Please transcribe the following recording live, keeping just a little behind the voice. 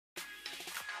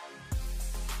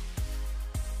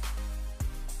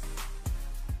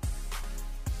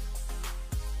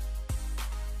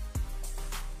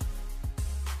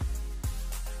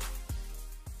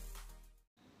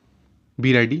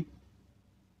Be ready.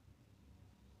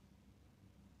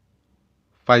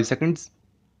 5 seconds.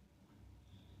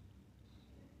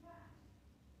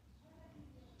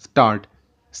 Start.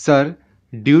 Sir,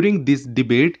 during this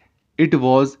debate, it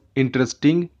was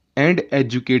interesting and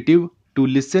educative to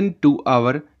listen to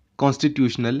our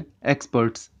constitutional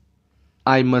experts.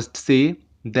 I must say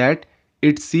that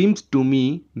it seems to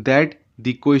me that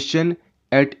the question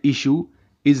at issue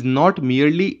is not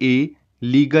merely a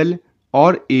legal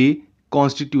or a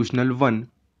constitutional one.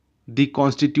 The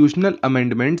constitutional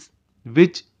amendments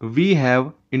which we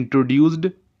have introduced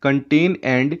contain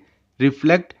and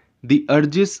reflect the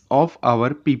urges of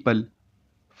our people.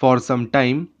 For some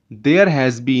time, there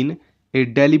has been a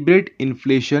deliberate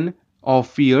inflation of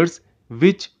fears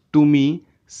which to me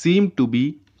seem to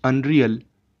be unreal.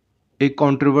 A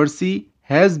controversy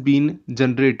has been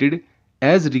generated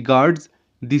as regards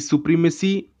the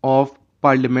supremacy of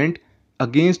Parliament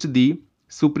against the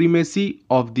supremacy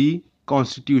of the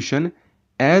Constitution,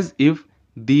 as if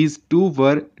these two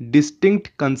were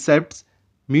distinct concepts,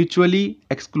 mutually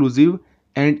exclusive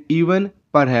and even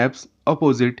perhaps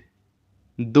opposite.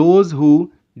 Those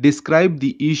who describe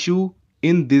the issue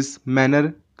in this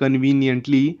manner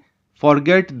conveniently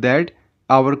forget that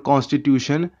our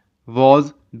Constitution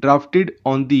was drafted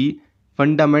on the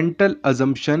fundamental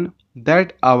assumption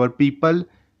that our people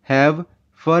have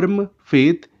firm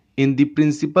faith in the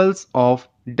principles of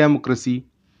democracy.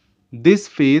 This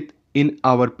faith in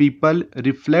our people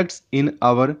reflects in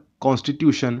our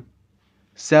Constitution.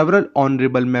 Several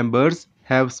honorable members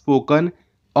have spoken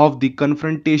of the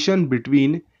confrontation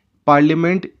between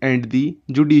Parliament and the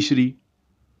judiciary.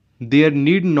 There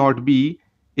need not be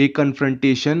a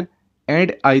confrontation,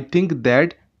 and I think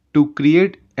that to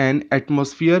create an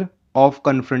atmosphere of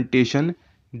confrontation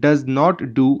does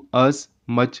not do us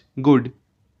much good.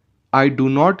 I do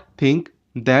not think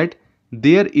that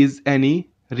there is any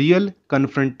real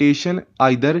confrontation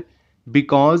either,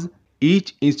 because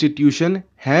each institution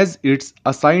has its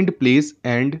assigned place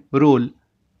and role.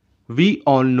 We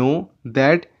all know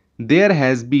that there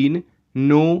has been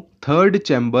no third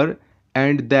chamber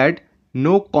and that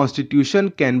no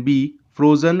constitution can be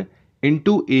frozen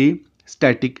into a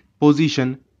static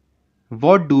position.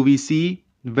 What do we see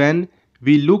when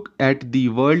we look at the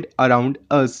world around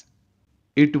us?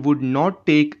 It would not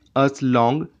take us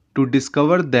long to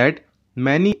discover that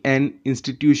many an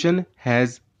institution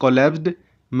has collapsed,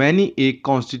 many a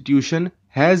constitution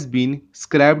has been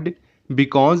scrapped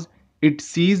because it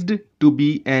ceased to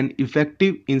be an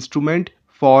effective instrument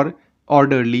for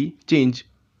orderly change.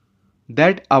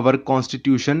 That our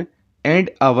constitution and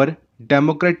our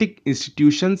democratic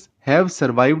institutions have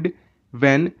survived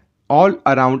when all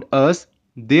around us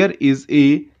there is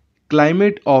a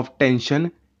climate of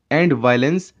tension and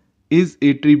violence is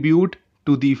a tribute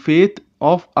to the faith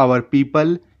of our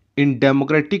people in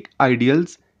democratic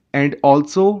ideals and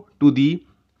also to the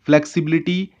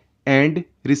flexibility and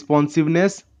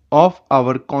responsiveness of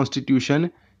our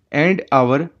constitution and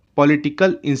our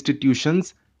political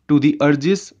institutions to the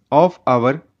urges of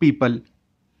our people.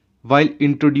 While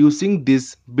introducing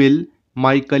this bill,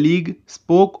 my colleague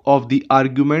spoke of the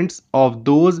arguments of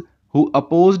those who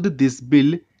opposed this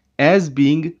bill as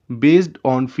being based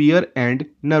on fear and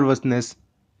nervousness.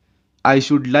 I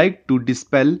should like to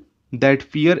dispel that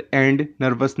fear and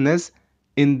nervousness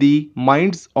in the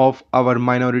minds of our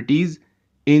minorities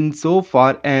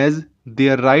insofar as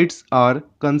their rights are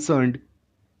concerned.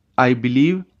 I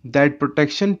believe that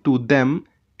protection to them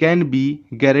can be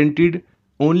guaranteed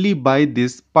only by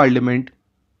this Parliament.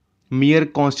 Mere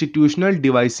constitutional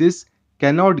devices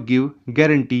cannot give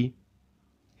guarantee.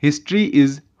 History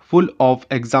is full of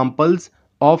examples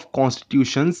of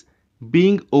constitutions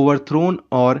being overthrown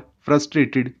or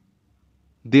frustrated.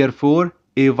 Therefore,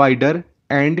 a wider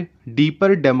and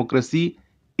deeper democracy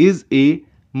is a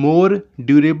more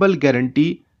durable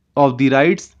guarantee of the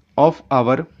rights of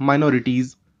our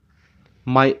minorities.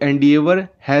 My endeavor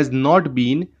has not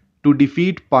been to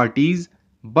defeat parties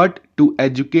but to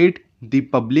educate the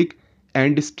public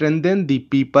and strengthen the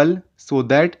people so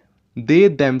that they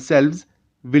themselves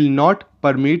will not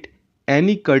permit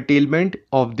any curtailment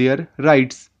of their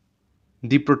rights.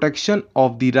 The protection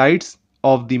of the rights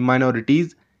of the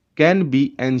minorities can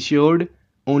be ensured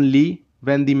only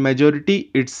when the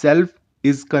majority itself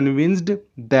is convinced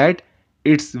that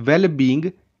its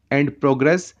well-being and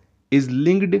progress is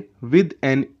linked with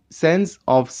an sense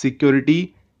of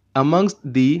security amongst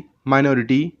the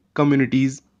minority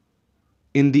communities.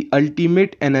 In the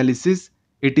ultimate analysis,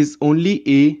 it is only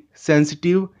a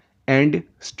sensitive and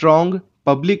strong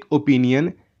public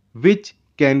opinion which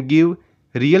can give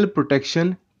real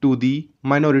protection to the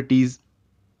minorities.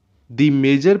 The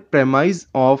major premise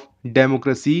of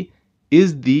democracy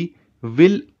is the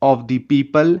will of the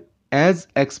people as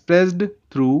expressed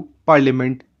through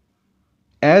parliament.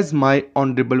 As my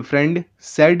honorable friend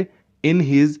said in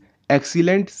his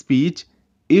excellent speech,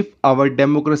 if our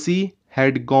democracy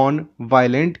had gone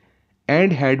violent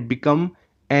and had become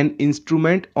an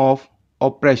instrument of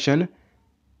oppression,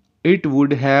 it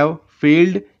would have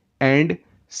failed and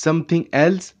something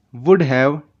else would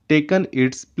have taken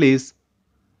its place.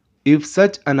 If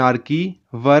such anarchy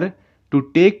were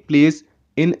to take place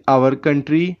in our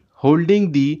country,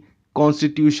 holding the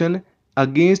constitution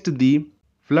against the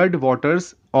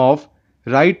floodwaters of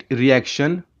right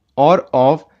reaction or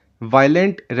of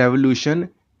violent revolution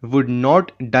would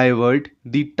not divert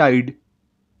the tide.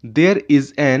 There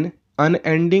is an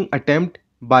unending attempt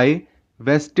by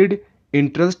vested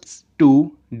interests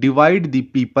to divide the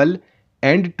people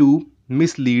and to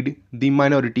mislead the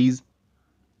minorities.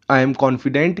 I am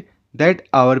confident that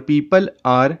our people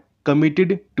are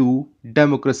committed to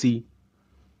democracy.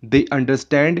 They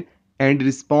understand and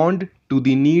respond to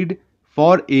the need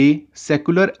for a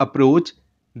secular approach,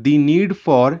 the need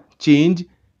for change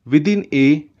within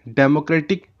a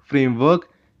democratic framework,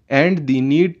 and the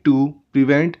need to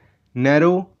prevent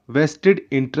narrow vested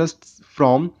interests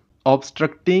from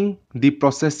obstructing the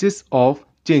processes of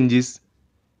changes.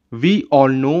 We all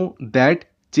know that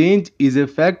change is a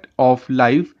fact of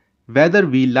life whether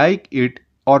we like it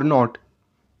or not.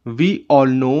 We all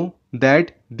know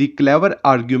that the clever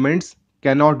arguments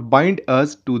cannot bind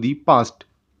us to the past.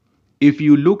 If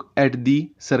you look at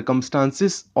the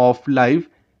circumstances of life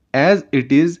as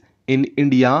it is in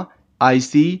India, I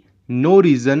see no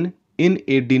reason in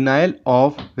a denial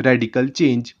of radical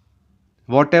change.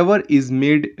 Whatever is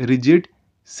made rigid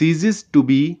ceases to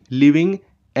be living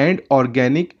and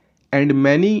organic, and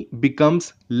many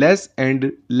becomes less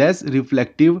and less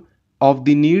reflective of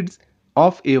the needs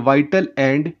of a vital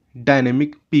and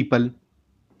dynamic people.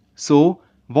 So,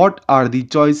 what are the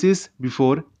choices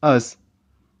before us?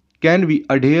 Can we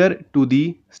adhere to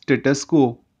the status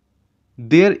quo?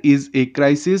 There is a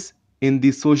crisis in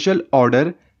the social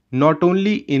order not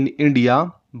only in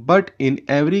India but in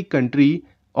every country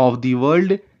of the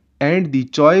world, and the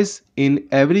choice in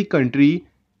every country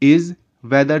is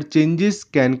whether changes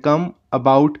can come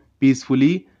about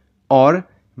peacefully or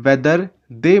whether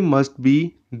they must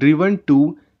be driven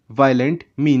to violent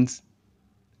means.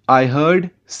 I heard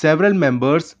several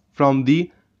members from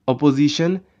the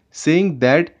opposition saying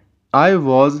that I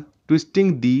was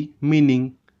twisting the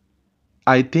meaning.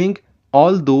 I think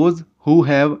all those who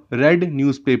have read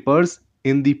newspapers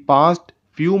in the past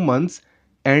few months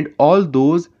and all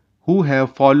those who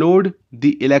have followed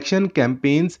the election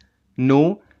campaigns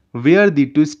know where the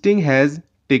twisting has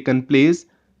taken place,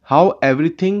 how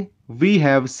everything we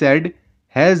have said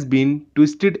has been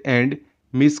twisted and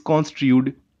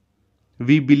misconstrued.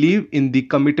 We believe in the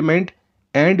commitment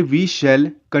and we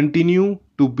shall continue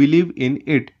to believe in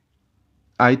it.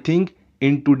 I think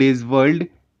in today's world,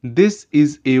 this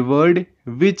is a word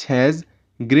which has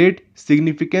great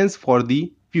significance for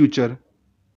the future.